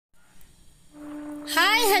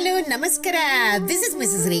Hi hello ನಮಸ್ಕಾರ. This is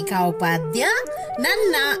Mrs ರೇಖಾ ಉಪಾಧ್ಯ.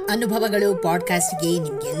 ನನ್ನ ಅನುಭವಗಳು ಪಾಡ್ಕಾಸ್ಟ್ಗೆ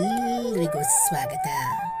ನಿಮ್ಗೆಲ್ಲರಿಗೂ ಸ್ವಾಗತ.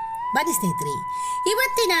 ಬನ್ನಿ ಸ್ನೇಹಿತರೆ,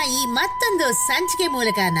 ಇವತ್ತಿನ ಈ ಮತ್ತೊಂದು ಸಂಚಿಕೆ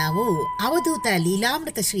ಮೂಲಕ ನಾವು ಅವಧೂತ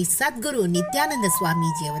ಲೀಲಾಮೃತ ಶ್ರೀ ಸದ್ಗುರು ನಿತ್ಯಾನಂದ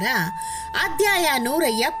ಸ್ವಾಮೀಜಿಯವರ ಅಧ್ಯಾಯ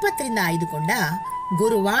 170ರಿಂದ ಆಯ್ದುಕೊಂಡ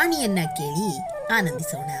ಗುರುವಾಣಿಯನ್ನ ಕೇಳಿ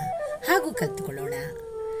ಆನಂದಿಸೋಣ ಹಾಗೂ ಕಲಿತುಕೊಳ್ಳೋಣ.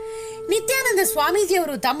 ನಿತ್ಯಾನಂದ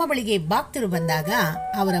ಸ್ವಾಮೀಜಿಯವರು ತಮ್ಮ ಬಳಿಗೆ ಭಕ್ತರು ಬಂದಾಗ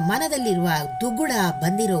ಅವರ ಮನದಲ್ಲಿರುವ ದುಗುಡ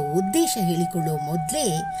ಬಂದಿರೋ ಉದ್ದೇಶ ಹೇಳಿಕೊಳ್ಳುವ ಮೊದಲೇ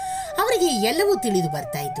ಅವರಿಗೆ ಎಲ್ಲವೂ ತಿಳಿದು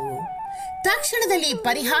ಬರ್ತಾ ಇತ್ತು. ತಕ್ಷಣದಲ್ಲಿ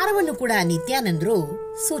ಪರಿಹಾರವನ್ನು ಕೂಡ ನಿತ್ಯಾನಂದರು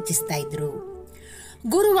ಸೂಚಿಸ್ತಾ ಇದ್ರು.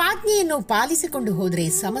 ಗುರುವಾಜ್ಞೆಯನ್ನು ಪಾಲಿಸಿಕೊಂಡು ಹೋದರೆ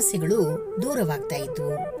ಸಮಸ್ಯೆಗಳು ದೂರವಾಗ್ತಾ ಇತ್ತು.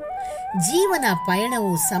 ಜೀವನ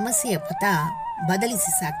ಪಯಣವು ಸಮಸ್ಯೆಯ ಪಥ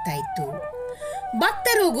ಬದಲಿಸಿ ಸಾಗ್ತಾ ಇತ್ತು.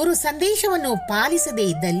 ಭಕ್ತರು ಗುರು ಸಂದೇಶವನ್ನು ಪಾಲಿಸದೇ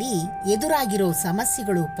ಇದ್ದಲ್ಲಿ ಎದುರಾಗಿರೋ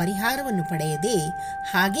ಸಮಸ್ಯೆಗಳು ಪರಿಹಾರವನ್ನು ಪಡೆಯದೆ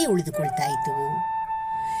ಹಾಗೆ ಉಳಿದುಕೊಳ್ತಾ ಇದ್ದವು.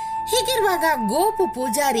 ಹೀಗಿರುವಾಗ ಗೋಪು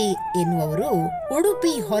ಪೂಜಾರಿ ಎನ್ನುವರು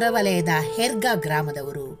ಉಡುಪಿ ಹೊರವಲಯದ ಹೆರ್ಗಾ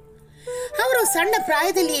ಗ್ರಾಮದವರು. ಅವರು ಸಣ್ಣ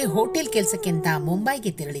ಪ್ರಾಯದಲ್ಲಿಯೇ ಹೋಟೆಲ್ ಕೆಲಸಕ್ಕೆಂತ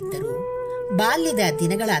ಮುಂಬೈಗೆ ತೆರಳಿದ್ದರು. ಬಾಲ್ಯದ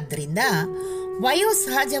ದಿನಗಳಾದ್ದರಿಂದ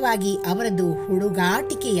ವಯೋಸಹಜವಾಗಿ ಅವರದ್ದು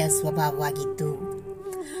ಹುಡುಗಾಟಿಕೆಯ ಸ್ವಭಾವವಾಗಿತ್ತು.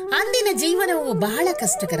 ಅಂದಿನ ಜೀವನವು ಬಹಳ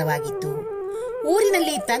ಕಷ್ಟಕರವಾಗಿತ್ತು.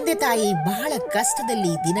 ಊರಿನಲ್ಲಿ ತಂದೆ ತಾಯಿ ಬಹಳ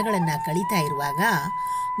ಕಷ್ಟದಲ್ಲಿ ದಿನಗಳನ್ನ ಕಳೀತಾ ಇರುವಾಗ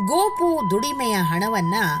ಗೋಪು ದುಡಿಮೆಯ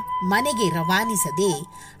ಹಣವನ್ನ ಮನೆಗೆ ರವಾನಿಸದೆ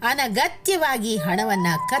ಅನಗತ್ಯವಾಗಿ ಹಣವನ್ನ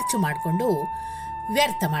ಖರ್ಚು ಮಾಡಿಕೊಂಡು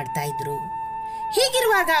ವ್ಯರ್ಥ ಮಾಡ್ತಾ ಇದ್ರು.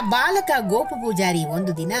 ಹೀಗಿರುವಾಗ ಬಾಲಕ ಗೋಪು ಪೂಜಾರಿ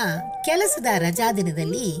ಒಂದು ದಿನ ಕೆಲಸದ ರಜಾ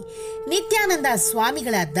ದಿನದಲ್ಲಿ ನಿತ್ಯಾನಂದ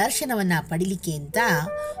ಸ್ವಾಮಿಗಳ ದರ್ಶನವನ್ನ ಪಡಿಲಿಕ್ಕೆ ಅಂತ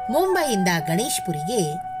ಮುಂಬೈಯಿಂದ ಗಣೇಶ್ಪುರಿಗೆ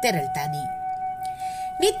ತೆರಳ್ತಾನೆ.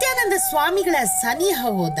 ನಿತ್ಯಾನಂದ ಸ್ವಾಮಿಗಳ ಸನಿಹ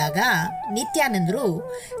ಹೋದಾಗ ನಿತ್ಯಾನಂದರು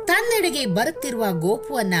ತನ್ನೆಡೆಗೆ ಬರುತ್ತಿರುವ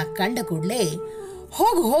ಗೋಪುವನ್ನ ಕಂಡ ಕೂಡಲೇ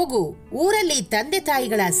ಹೋಗು ಹೋಗು, ಊರಲ್ಲಿ ತಂದೆ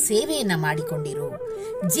ತಾಯಿಗಳ ಸೇವೆಯನ್ನ ಮಾಡಿಕೊಂಡಿರು,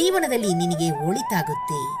 ಜೀವನದಲ್ಲಿ ನಿನಗೆ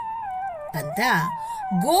ಒಳಿತಾಗುತ್ತೆ ಅಂತ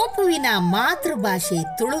ಗೋಪುವಿನ ಮಾತೃಭಾಷೆ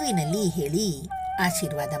ತುಳುವಿನಲ್ಲಿ ಹೇಳಿ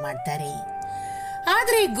ಆಶೀರ್ವಾದ ಮಾಡ್ತಾರೆ.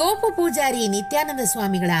 ಆದರೆ ಗೋಪು ಪೂಜಾರಿ ನಿತ್ಯಾನಂದ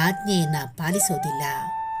ಸ್ವಾಮಿಗಳ ಆಜ್ಞೆಯನ್ನ ಪಾಲಿಸೋದಿಲ್ಲ.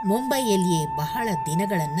 ಮುಂಬೈಯಲ್ಲಿಯೇ ಬಹಳ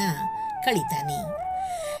ದಿನಗಳನ್ನ ಕಳೀತಾನೆ.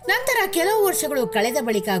 ನಂತರ ಕೆಲವು ವರ್ಷಗಳು ಕಳೆದ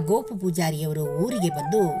ಬಳಿಕ ಗೋಪು ಪೂಜಾರಿಯವರು ಊರಿಗೆ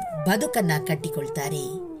ಬಂದು ಬದುಕನ್ನ ಕಟ್ಟಿಕೊಳ್ತಾರೆ.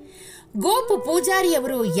 ಗೋಪು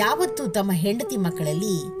ಪೂಜಾರಿಯವರು ಯಾವತ್ತೂ ತಮ್ಮ ಹೆಂಡತಿ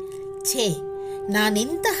ಮಕ್ಕಳಲ್ಲಿ ಛೇ,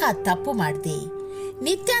 ನಾನೆಂತಹ ತಪ್ಪು ಮಾಡಿದೆ,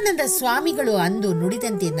 ನಿತ್ಯಾನಂದ ಸ್ವಾಮಿಗಳು ಅಂದು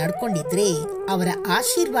ನುಡಿದಂತೆ ನಡ್ಕೊಂಡಿದ್ರೆ ಅವರ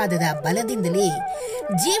ಆಶೀರ್ವಾದದ ಬಲದಿಂದಲೇ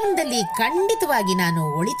ಜೀವನದಲ್ಲಿ ಖಂಡಿತವಾಗಿ ನಾನು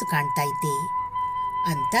ಒಳಿತು ಕಾಣ್ತಾ ಇದ್ದೆ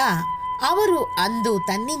ಅಂತ ಅವರು ಅಂದು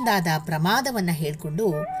ತನ್ನಿಂದಾದ ಪ್ರಮಾದವನ್ನ ಹೇಳ್ಕೊಂಡು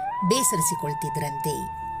ಬೇಸರಿಸಿಕೊಳ್ತಿದ್ರಂತೆ.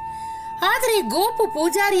 ಆದರೆ ಗೋಪು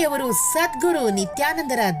ಪೂಜಾರಿಯವರು ಸದ್ಗುರು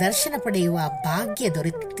ನಿತ್ಯಾನಂದರ ದರ್ಶನ ಪಡೆಯುವ ಭಾಗ್ಯ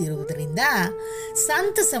ದೊರೆತಿರುವುದರಿಂದ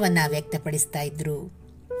ಸಂತಸವನ್ನ ವ್ಯಕ್ತಪಡಿಸ್ತಾ ಇದ್ರು.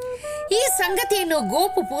 ಈ ಸಂಗತಿಯನ್ನು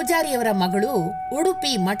ಗೋಪು ಪೂಜಾರಿಯವರ ಮಗಳು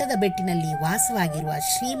ಉಡುಪಿ ಮಠದ ಬೆಟ್ಟಿನಲ್ಲಿ ವಾಸವಾಗಿರುವ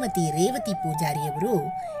ಶ್ರೀಮತಿ ರೇವತಿ ಪೂಜಾರಿಯವರು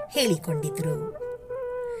ಹೇಳಿಕೊಂಡಿದ್ರು.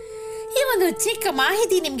 ಈ ಒಂದು ಚಿಕ್ಕ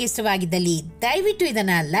ಮಾಹಿತಿ ನಿಮ್ಗೆ ಇಷ್ಟವಾಗಿದ್ದಲ್ಲಿ ದಯವಿಟ್ಟು ಇದನ್ನ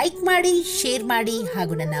ಲೈಕ್ ಮಾಡಿ, ಶೇರ್ ಮಾಡಿ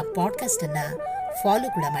ಹಾಗೂ ನನ್ನ ಪಾಡ್ಕಾಸ್ಟ್ ಅನ್ನ ಫಾಲೋ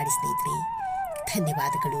ಕೂಡ ಮಾಡಿ ಸ್ನೇಹಿತರೆ.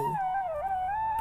 ಧನ್ಯವಾದಗಳು.